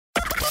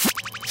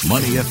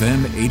Money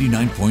FM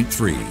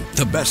 89.3,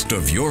 the best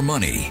of your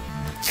money.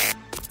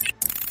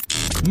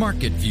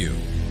 Market View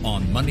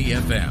on Money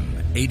FM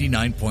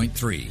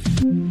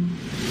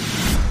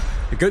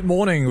 89.3. Good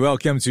morning.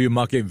 Welcome to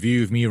Market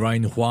View with me,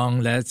 Ryan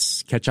Huang.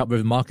 Let's catch up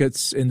with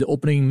markets in the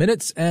opening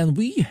minutes. And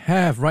we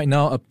have right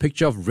now a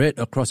picture of red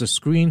across the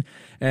screen.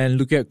 And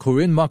look at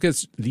Korean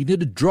markets leading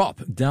the drop,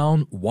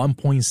 down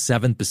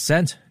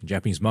 1.7%.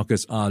 Japanese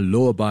markets are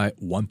lower by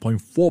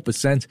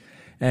 1.4%.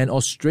 And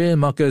Australian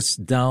markets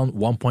down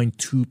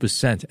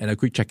 1.2%. And a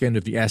quick check-in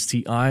with the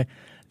STI.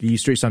 The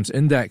Straits Times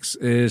Index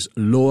is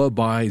lower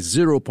by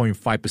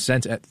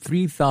 0.5% at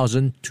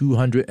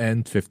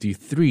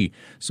 3,253.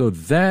 So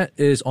that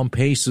is on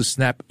pace to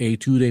snap a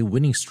two-day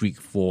winning streak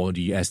for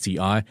the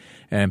STI.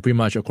 And pretty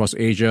much across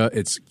Asia,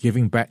 it's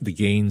giving back the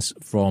gains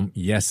from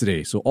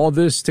yesterday. So all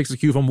this takes a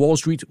cue from Wall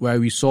Street, where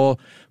we saw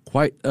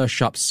quite a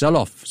sharp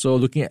sell-off. So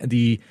looking at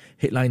the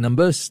headline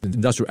numbers, the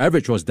industrial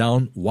average was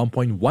down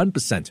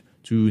 1.1%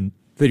 to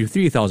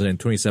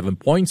 33,027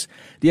 points.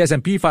 The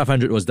S&P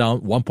 500 was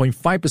down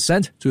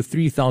 1.5% to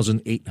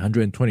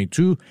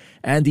 3,822.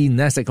 And the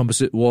Nasdaq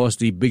Composite was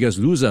the biggest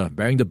loser,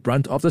 bearing the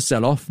brunt of the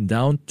sell-off,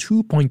 down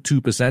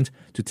 2.2%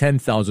 to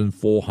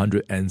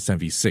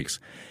 10,476.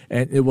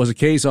 And it was a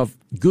case of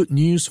good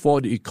news for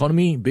the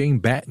economy being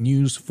bad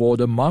news for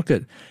the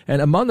market.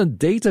 And among the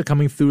data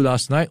coming through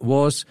last night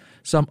was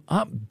some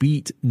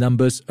upbeat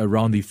numbers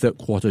around the third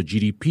quarter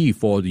GDP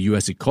for the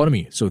US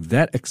economy. So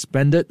that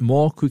expanded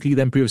more quickly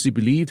than previously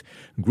believed.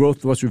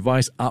 Growth was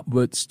revised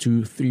upwards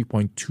to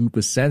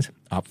 3.2%,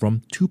 up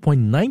from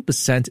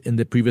 2.9% in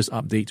the previous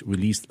update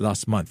released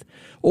last month.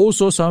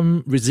 Also,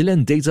 some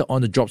resilient data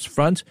on the jobs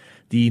front.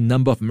 The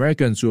number of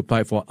Americans who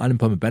applied for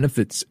unemployment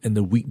benefits in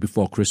the week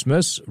before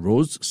Christmas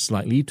rose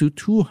slightly to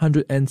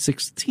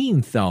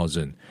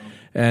 216,000.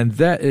 And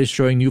that is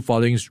showing new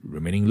filings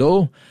remaining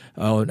low,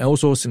 and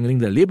also signaling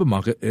the labor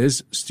market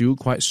is still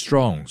quite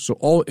strong. So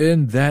all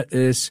in, that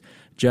is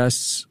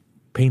just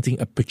painting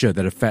a picture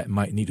that the Fed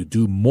might need to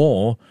do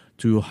more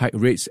to hike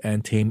rates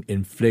and tame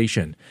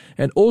inflation.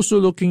 And also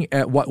looking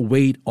at what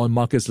weighed on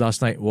markets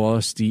last night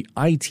was the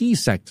IT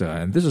sector.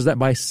 And this was led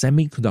by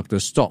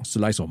semiconductor stocks. The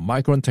likes of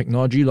Micron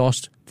Technology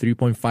lost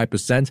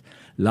 3.5%.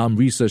 Lam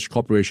Research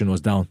Corporation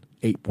was down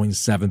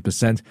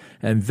 8.7%.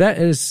 And that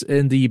is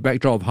in the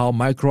backdrop of how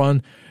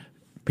Micron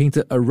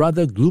painted a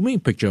rather gloomy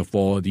picture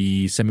for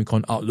the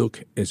semicon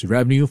outlook. Its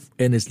revenue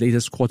in its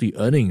latest quarterly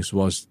earnings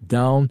was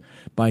down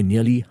by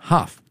nearly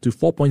half to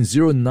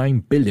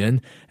 4.09 billion,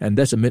 and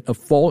that's amid a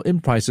fall in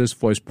prices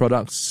for its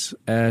products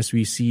as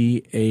we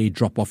see a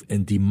drop-off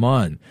in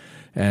demand.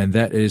 And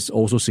that is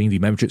also seeing the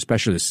memory chip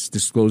specialists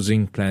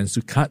disclosing plans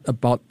to cut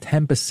about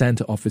 10%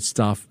 of its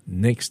staff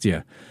next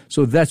year.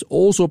 So that's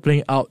also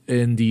playing out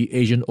in the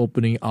Asian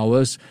opening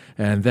hours,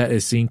 and that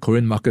is seeing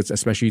Korean markets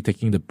especially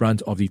taking the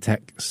brunt of the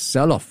tech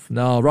sell-off.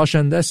 Now,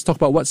 Roshan, let's talk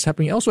about what's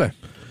happening elsewhere.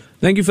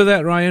 Thank you for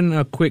that, Ryan.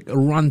 A quick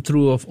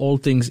run-through of all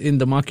things in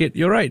the market.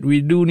 You're right,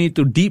 we do need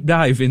to deep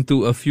dive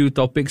into a few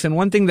topics. And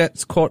one thing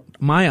that's caught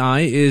my eye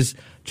is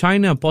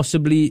China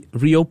possibly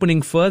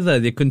reopening further.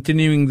 They're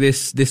continuing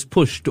this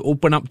push to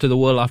open up to the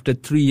world after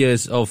 3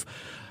 years of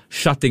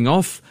shutting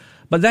off.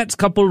 But that's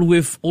coupled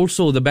with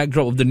also the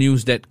backdrop of the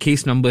news that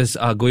case numbers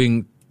are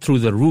going through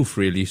the roof,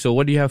 really. So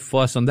what do you have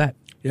for us on that?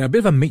 Yeah, a bit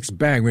of a mixed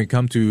bag when it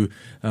comes to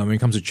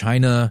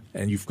China,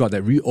 and you've got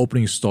that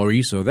reopening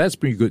story. So that's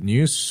pretty good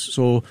news.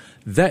 So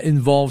that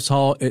involves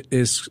how it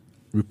is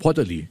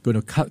reportedly going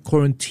to cut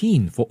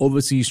quarantine for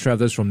overseas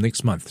travelers from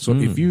next month. So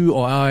if you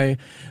or I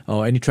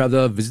or any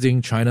traveler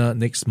visiting China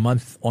next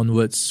month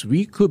onwards,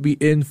 we could be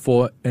in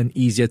for an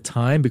easier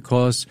time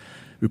because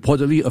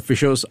reportedly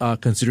officials are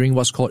considering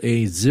what's called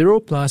a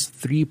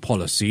 0+3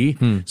 policy.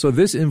 So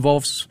this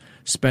involves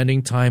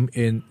spending time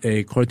in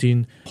a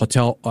quarantine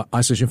hotel or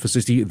isolation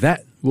facility.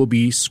 That will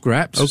be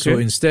scrapped. Okay. So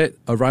instead,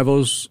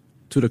 arrivals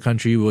to the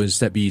country will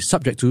instead be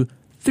subject to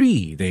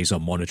 3 days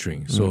of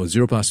monitoring. So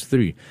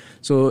 0+3.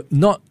 So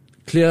not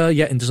clear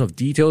yet in terms of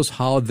details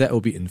how that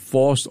will be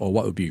enforced or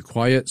what will be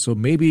required. So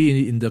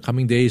maybe in the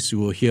coming days, you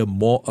will hear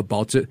more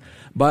about it.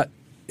 But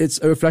it's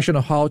a reflection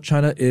of how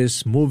China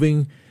is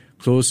moving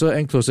closer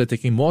and closer,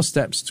 taking more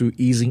steps to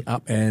easing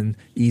up and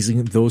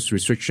easing those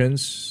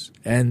restrictions.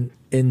 And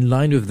in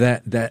line with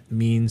that, that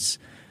means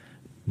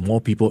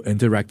more people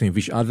interacting with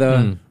each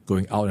other,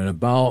 going out and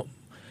about.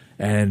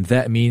 And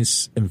that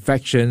means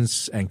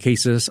infections and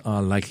cases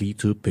are likely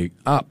to pick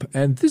up.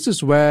 And this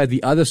is where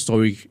the other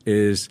story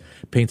is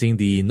painting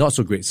the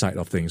not-so-great side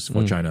of things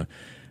for China.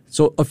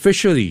 So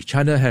officially,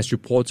 China has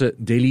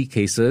reported daily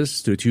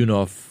cases to the tune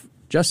of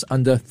just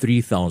under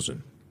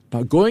 3,000.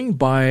 But going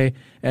by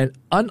an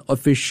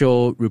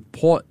unofficial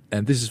report,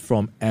 and this is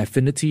from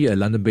Affinity, a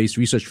London-based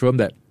research firm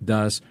that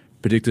does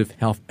predictive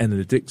health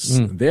analytics,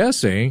 they're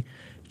saying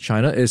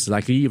China is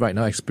likely right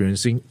now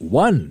experiencing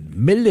 1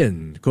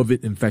 million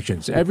COVID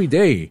infections every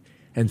day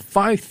and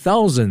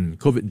 5,000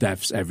 COVID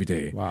deaths every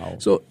day. Wow.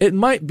 So it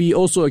might be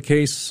also a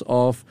case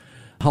of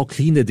how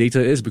clean the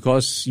data is,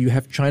 because you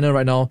have China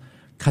right now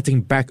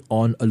cutting back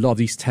on a lot of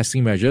these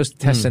testing measures.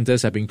 Test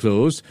centers have been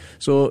closed.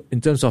 So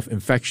in terms of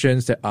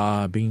infections that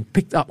are being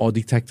picked up or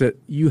detected,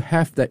 you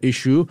have that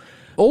issue.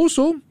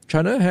 Also,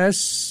 China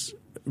has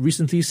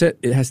recently said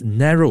it has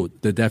narrowed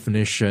the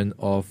definition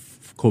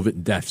of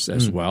COVID deaths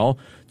as well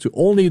to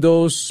only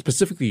those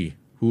specifically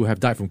who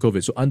have died from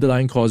COVID. So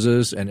underlying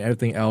causes and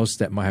everything else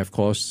that might have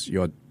caused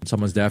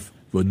someone's death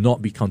will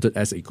not be counted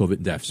as a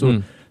COVID death.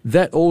 So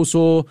that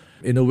also,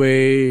 in a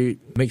way,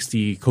 makes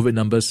the COVID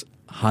numbers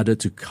harder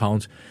to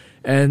count.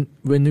 And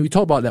when we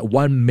talk about that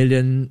 1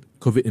 million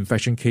COVID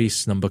infection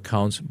case number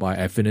count by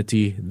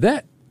Affinity,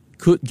 that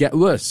could get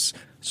worse.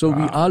 So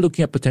we are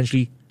looking at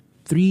potentially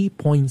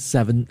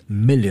 3.7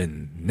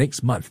 million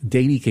next month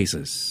daily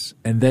cases.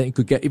 And then it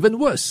could get even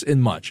worse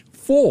in March,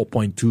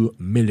 4.2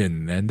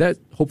 million. And that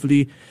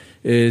hopefully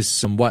is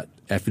somewhat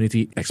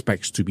Affinity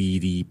expects to be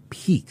the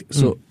peak.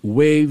 So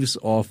waves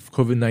of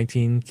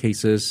COVID-19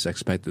 cases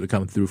expected to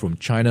come through from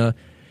China,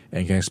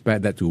 and can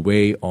expect that to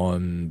weigh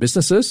on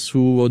businesses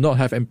who will not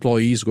have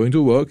employees going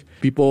to work.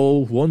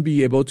 People won't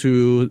be able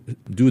to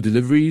do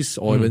deliveries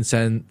or even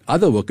send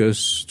other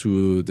workers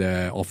to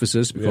their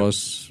offices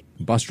because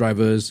bus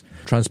drivers,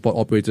 transport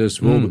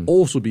operators will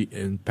also be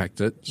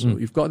impacted. So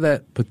you've got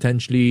that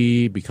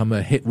potentially become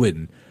a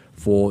headwind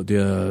for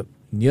the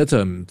near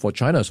term for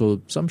China.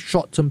 So some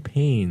short-term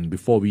pain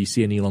before we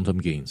see any long-term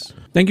gains.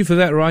 Thank you for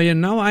that,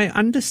 Ryan. Now, I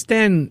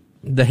understand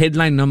the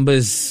headline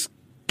numbers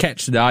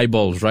catch the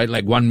eyeballs, right?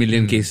 Like 1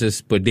 million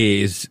cases per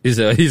day is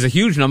a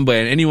huge number,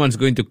 and anyone's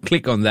going to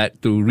click on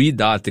that to read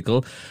the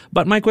article.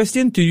 But my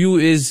question to you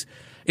is,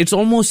 it's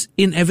almost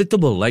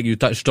inevitable, like you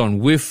touched on,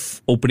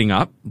 with opening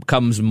up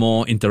comes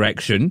more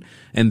interaction,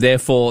 and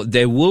therefore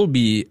there will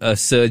be a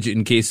surge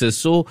in cases.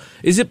 So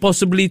is it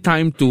possibly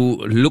time to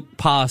look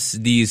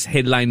past these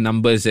headline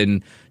numbers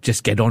and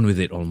just get on with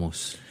it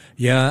almost?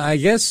 Yeah, I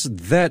guess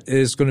that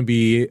is going to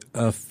be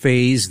a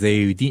phase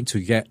they need to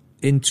get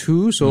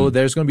into. So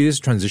there's going to be this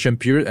transition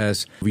period,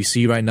 as we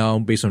see right now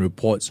based on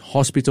reports,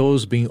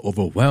 hospitals being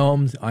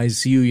overwhelmed,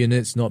 ICU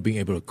units not being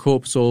able to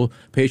cope, so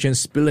patients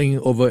spilling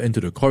over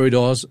into the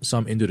corridors,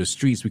 some into the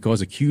streets because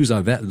the queues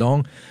are that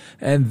long.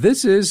 And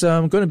this is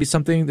going to be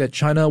something that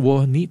China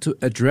will need to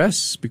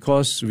address,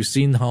 because we've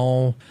seen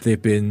how they've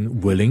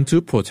been willing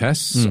to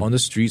protest on the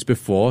streets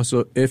before.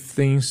 So if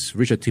things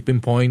reach a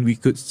tipping point, we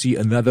could see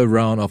another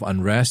round of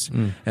unrest.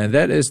 And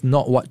that is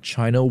not what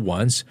China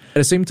wants. At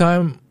the same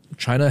time,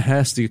 China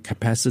has the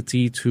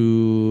capacity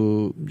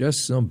to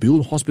just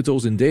build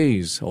hospitals in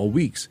days or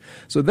weeks.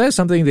 So that's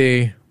something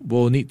they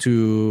will need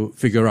to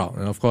figure out.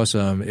 And of course,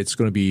 it's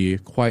going to be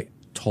quite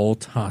tall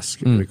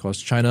task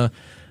because China,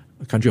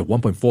 a country of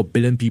 1.4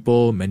 billion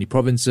people, many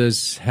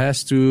provinces,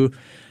 has to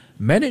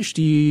manage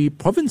the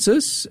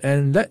provinces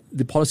and let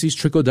the policies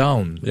trickle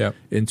down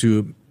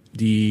into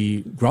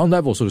the ground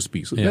level, so to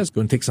speak. So that's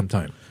going to take some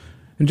time.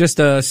 And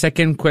just a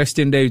second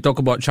question there, you talk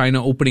about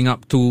China opening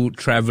up to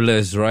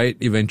travelers, right?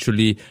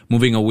 Eventually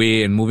moving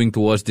away and moving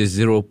towards this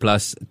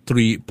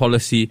 0+3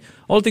 policy.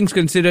 All things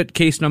considered,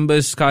 case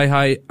numbers sky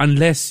high,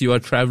 unless you are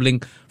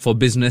traveling for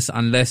business,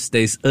 unless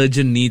there's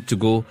urgent need to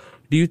go.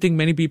 Do you think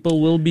many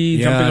people will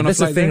be jumping on a flight? That's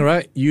the thing,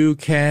 right? You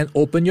can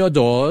open your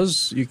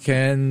doors, you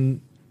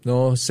can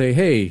say,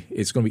 hey,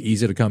 it's going to be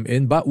easier to come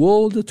in, but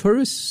will the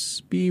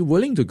tourists be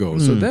willing to go?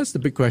 So that's the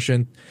big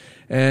question.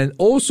 And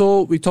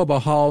also, we talk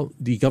about how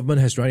the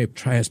government has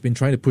been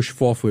trying to push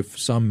forth with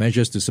some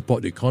measures to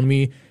support the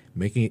economy,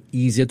 making it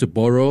easier to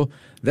borrow.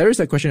 There is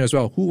that question as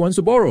well. Who wants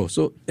to borrow?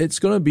 So it's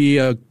going to be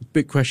a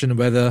big question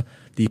whether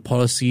the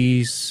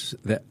policies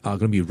that are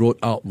going to be rolled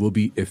out will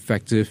be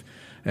effective.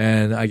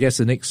 And I guess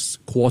the next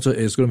quarter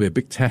is going to be a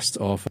big test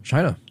of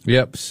China.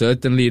 Yep,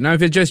 certainly. Now, if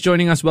you're just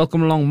joining us,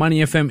 welcome along.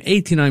 Money FM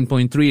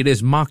 89.3. It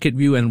is Market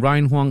View, and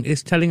Ryan Huang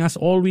is telling us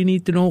all we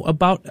need to know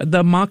about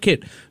the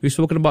market. We've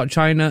spoken about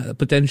China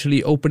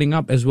potentially opening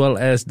up, as well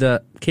as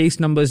the case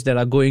numbers that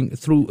are going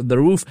through the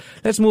roof.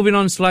 Let's move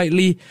on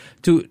slightly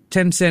to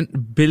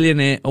Tencent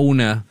billionaire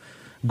owner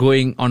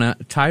going on a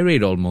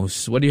tirade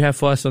almost. What do you have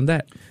for us on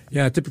that?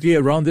 Yeah, typically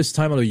around this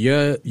time of the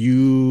year,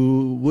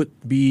 you would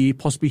be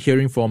possibly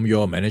hearing from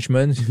your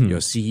management, your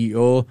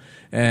CEO,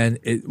 and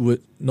it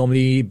would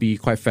normally be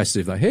quite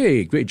festive. Like,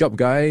 hey, great job,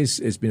 guys.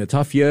 It's been a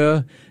tough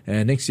year,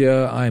 and next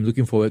year I'm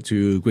looking forward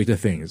to greater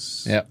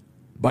things. Yeah.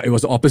 But it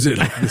was the opposite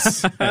of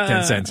this at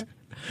Tencent.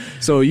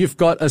 So you've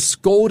got a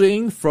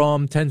scolding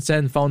from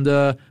Tencent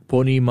founder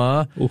Pony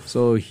Ma. Oof.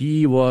 So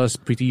he was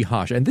pretty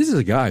harsh. And this is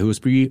a guy who's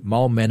pretty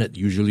mild-mannered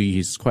usually.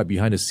 He's quite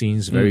behind the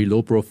scenes, very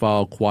low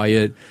profile,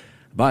 quiet.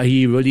 But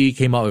he really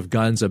came out with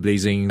guns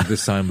a-blazing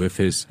this time with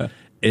his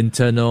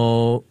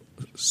internal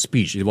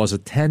speech. It was a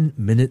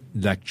 10-minute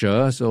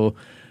lecture, so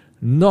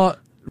not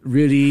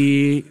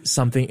really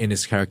something in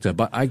his character.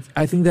 But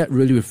I think that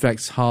really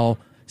reflects how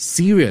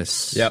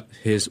serious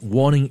his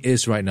warning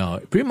is right now.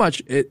 Pretty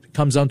much it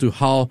comes down to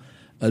how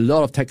a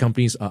lot of tech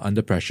companies are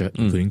under pressure,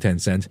 including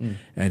Tencent.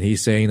 And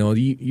he's saying,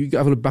 you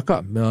got to back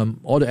up.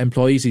 All the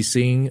employees he's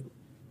seeing,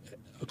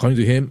 according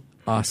to him,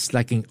 are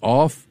slacking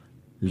off,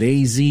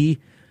 lazy,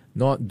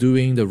 not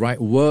doing the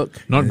right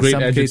work. Not in great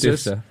some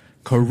adjectives. cases.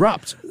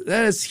 corrupt.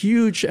 That is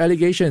huge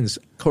allegations.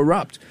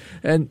 Corrupt.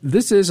 And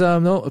this is,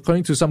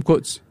 according to some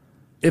quotes,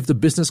 if the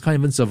business can't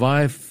even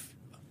survive,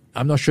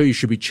 I'm not sure you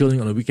should be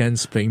chilling on the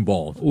weekends playing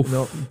ball.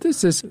 No,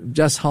 this is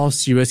just how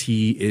serious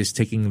he is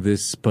taking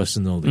this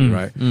personally,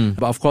 right?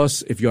 But of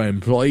course, if you're an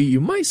employee,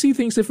 you might see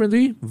things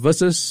differently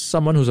versus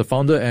someone who's a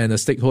founder and a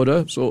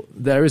stakeholder. So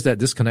there is that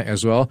disconnect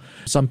as well.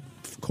 Some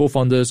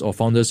co-founders or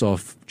founders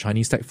of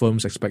Chinese tech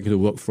firms expect you to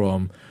work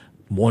from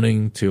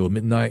morning till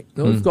midnight.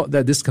 We've got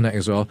that disconnect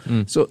as well.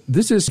 So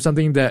this is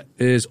something that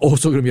is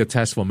also going to be a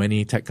test for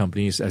many tech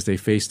companies as they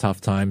face tough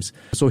times.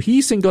 So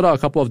he singled out a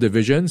couple of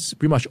divisions.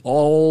 Pretty much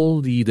all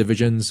the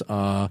divisions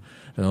are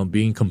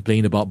being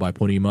complained about by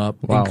Ponima,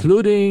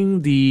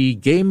 including the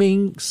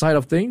gaming side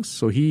of things.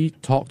 So he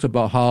talked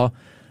about how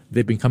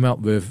they've been coming up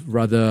with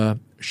rather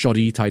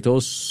shoddy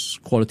titles,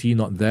 quality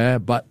not there,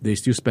 but they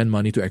still spend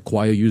money to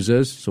acquire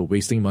users, so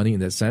wasting money in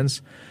that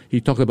sense. He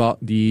talked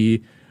about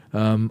the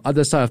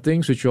other side of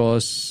things, which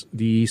was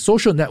the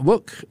social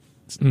network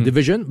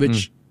division,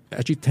 which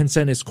actually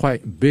Tencent is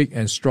quite big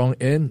and strong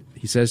in.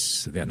 He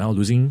says they're now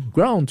losing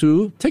ground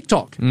to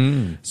TikTok.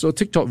 So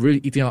TikTok really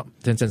eating up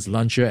Tencent's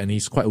lunch here, and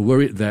he's quite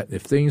worried that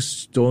if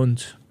things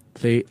don't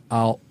play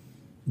out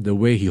the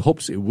way he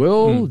hopes it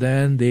will,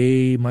 then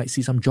they might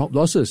see some job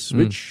losses,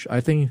 which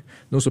I think,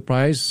 no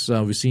surprise,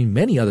 we've seen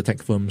many other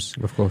tech firms,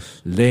 of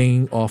course,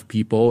 laying off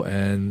people.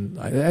 And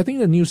I think in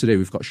the news today,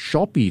 we've got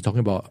Shopee talking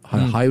about a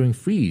hiring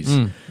freeze.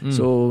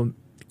 So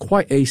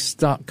quite a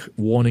stark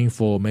warning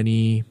for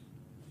many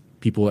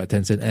people at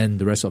Tencent and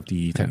the rest of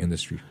the tech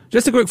industry.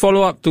 Just a quick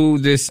follow-up to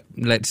this,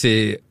 let's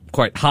say,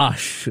 quite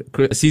harsh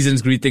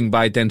season's greeting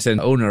by Tencent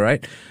owner,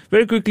 right?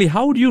 Very quickly,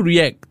 how would you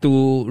react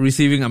to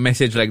receiving a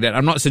message like that?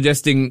 I'm not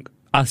suggesting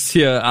us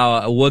here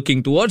are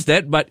working towards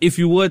that, but if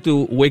you were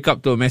to wake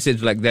up to a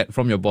message like that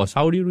from your boss,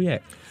 how would you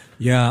react?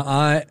 Yeah,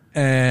 I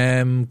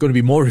am going to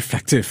be more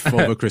reflective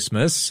over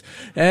Christmas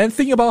and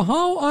think about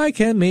how I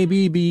can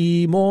maybe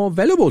be more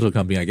valuable to the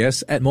company, I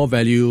guess, add more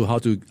value, how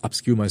to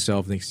upskill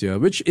myself next year,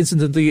 which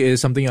incidentally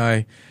is something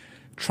I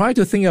try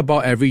to think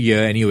about every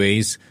year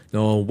anyways.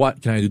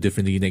 What can I do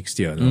differently next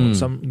year?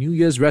 Some New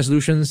Year's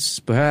resolutions,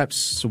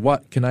 perhaps.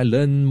 What can I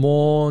learn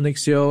more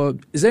next year?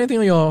 Is there anything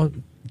on your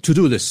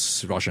to-do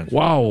list, Roshan?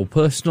 Wow,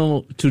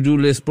 personal to-do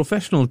list,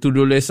 professional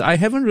to-do list. I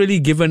haven't really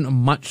given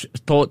much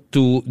thought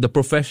to the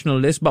professional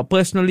list, but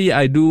personally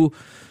I've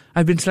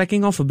been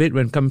slacking off a bit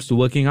when it comes to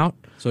working out.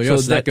 So you're a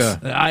slacker.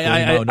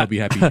 I not be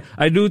happy.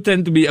 I do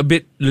tend to be a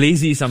bit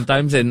lazy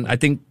sometimes, and I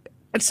think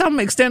at some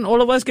extent,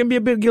 all of us can be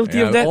a bit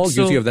guilty of that. All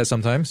guilty of that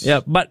sometimes.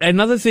 Yeah, but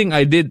another thing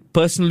I did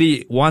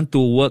personally want to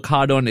work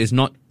hard on is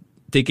not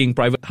taking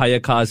private hire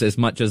cars as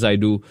much as I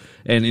do,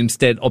 and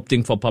instead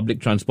opting for public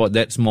transport.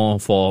 That's more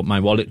for my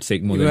wallet's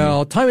sake more than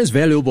me. Time is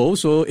valuable,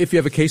 so if you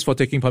have a case for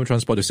taking public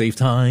transport to save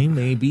time,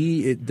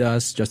 maybe it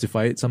does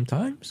justify it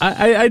sometimes.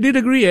 I did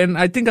agree, and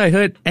I think I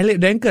heard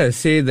Elliot Denker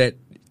say that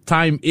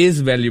time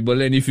is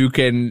valuable, and if you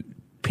can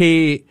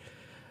pay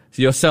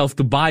yourself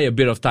to buy a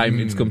bit of time,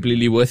 it's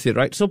completely worth it,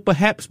 right? So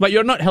perhaps, but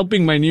you're not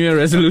helping my New Year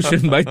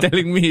resolution by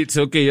telling me it's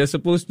okay. You're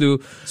supposed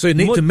to. So you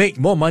need to make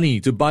more money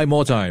to buy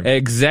more time.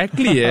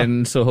 Exactly.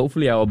 And so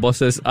hopefully our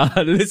bosses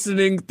are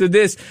listening to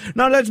this.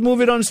 Now let's move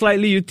it on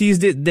slightly. You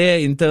teased it there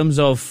in terms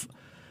of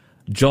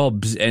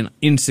jobs and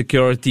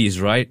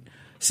insecurities, right?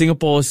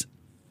 Singapore's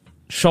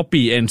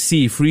Shopee and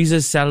Sea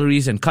freezes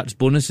salaries and cuts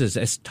bonuses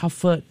as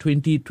tougher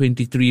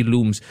 2023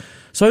 looms.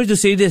 Sorry to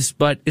say this,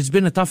 but it's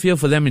been a tough year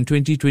for them in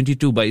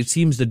 2022, but it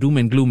seems the doom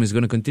and gloom is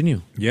going to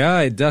continue. Yeah,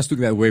 it does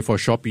look that way for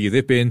Shopee.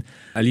 They've been,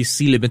 at least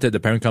Sea Limited, the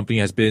parent company,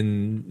 has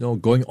been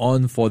going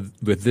on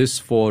with this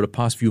for the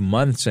past few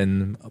months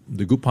and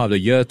the good part of the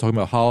year, talking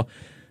about how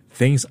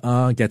things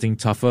are getting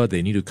tougher.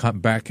 They need to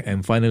cut back.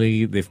 And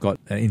finally, they've got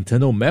an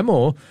internal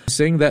memo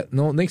saying that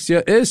next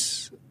year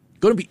is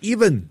going to be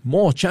even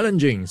more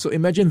challenging. So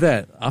imagine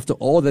that. After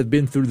all they've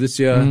been through this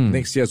year,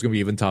 next year is going to be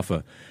even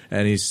tougher.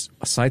 And he's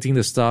citing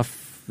the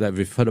stuff that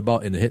we've heard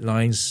about in the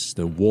headlines,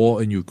 the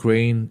war in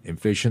Ukraine,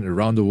 inflation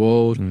around the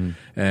world,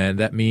 and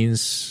that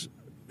means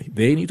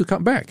they need to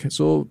cut back.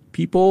 So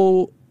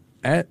people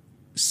at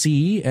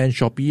Sea and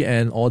Shopee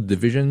and all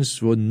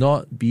divisions will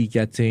not be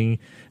getting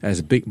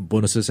as big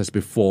bonuses as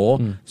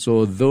before.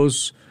 So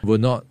those will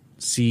not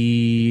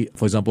see,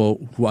 for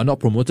example, who are not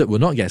promoted will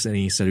not get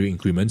any salary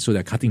increments, so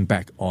they're cutting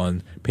back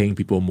on paying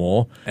people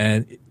more.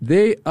 And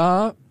they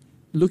are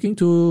looking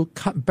to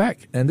cut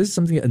back, and this is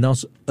something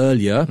announced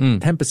earlier,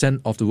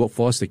 10% of the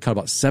workforce. They cut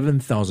about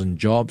 7,000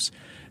 jobs,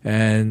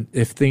 and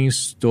if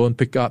things don't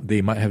pick up,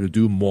 they might have to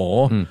do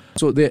more.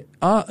 So there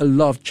are a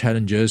lot of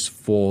challenges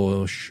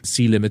for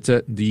Sea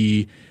Limited.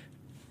 The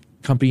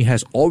company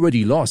has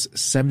already lost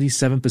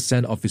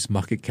 77% of its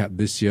market cap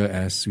this year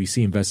as we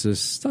see investors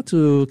start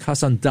to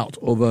cast some doubt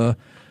over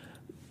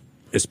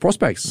its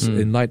prospects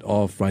in light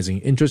of rising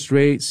interest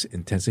rates,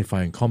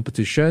 intensifying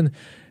competition.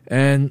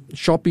 And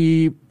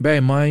Shopee, bear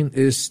in mind,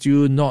 is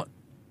still not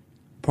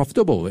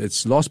profitable.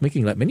 It's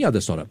loss-making like many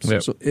other startups.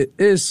 Yep. So it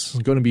is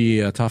going to be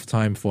a tough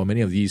time for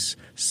many of these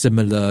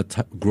similar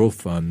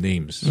growth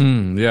names.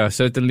 Yeah,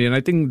 certainly. And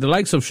I think the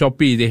likes of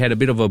Shopee, they had a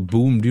bit of a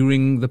boom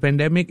during the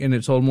pandemic, and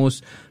it's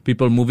almost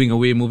people moving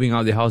away, moving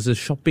out their houses,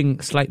 shopping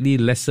slightly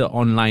lesser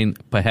online,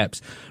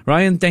 perhaps.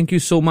 Ryan, thank you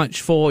so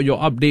much for your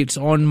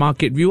updates on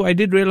Market View. I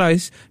did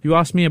realize you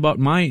asked me about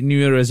my New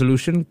Year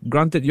resolution.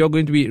 Granted, you're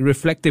going to be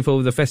reflective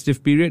over the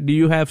festive period. Do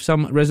you have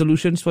some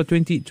resolutions for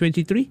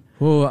 2023?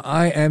 Well,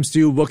 I am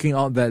still working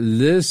out that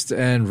list,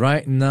 and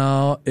right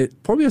now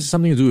it probably has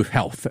something to do with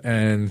health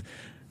and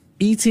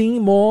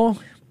eating more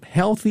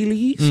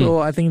healthily. So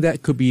I think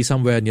that could be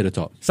somewhere near the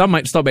top. Some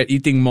might stop at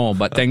eating more,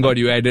 but thank God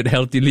you added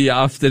healthily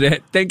after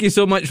that. Thank you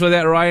so much for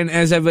that, Ryan.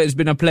 As ever, it's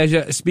been a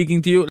pleasure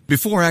speaking to you.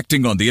 Before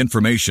acting on the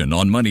information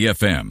on Money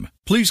FM,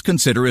 please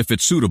consider if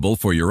it's suitable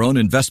for your own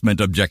investment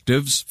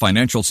objectives,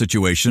 financial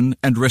situation,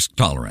 and risk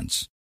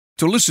tolerance.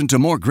 To listen to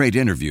more great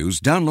interviews,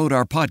 download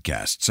our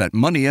podcasts at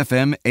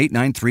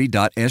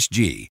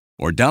moneyfm893.sg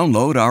or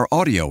download our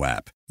audio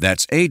app.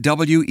 That's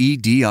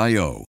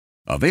AWEDIO.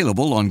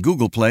 Available on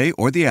Google Play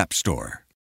or the App Store.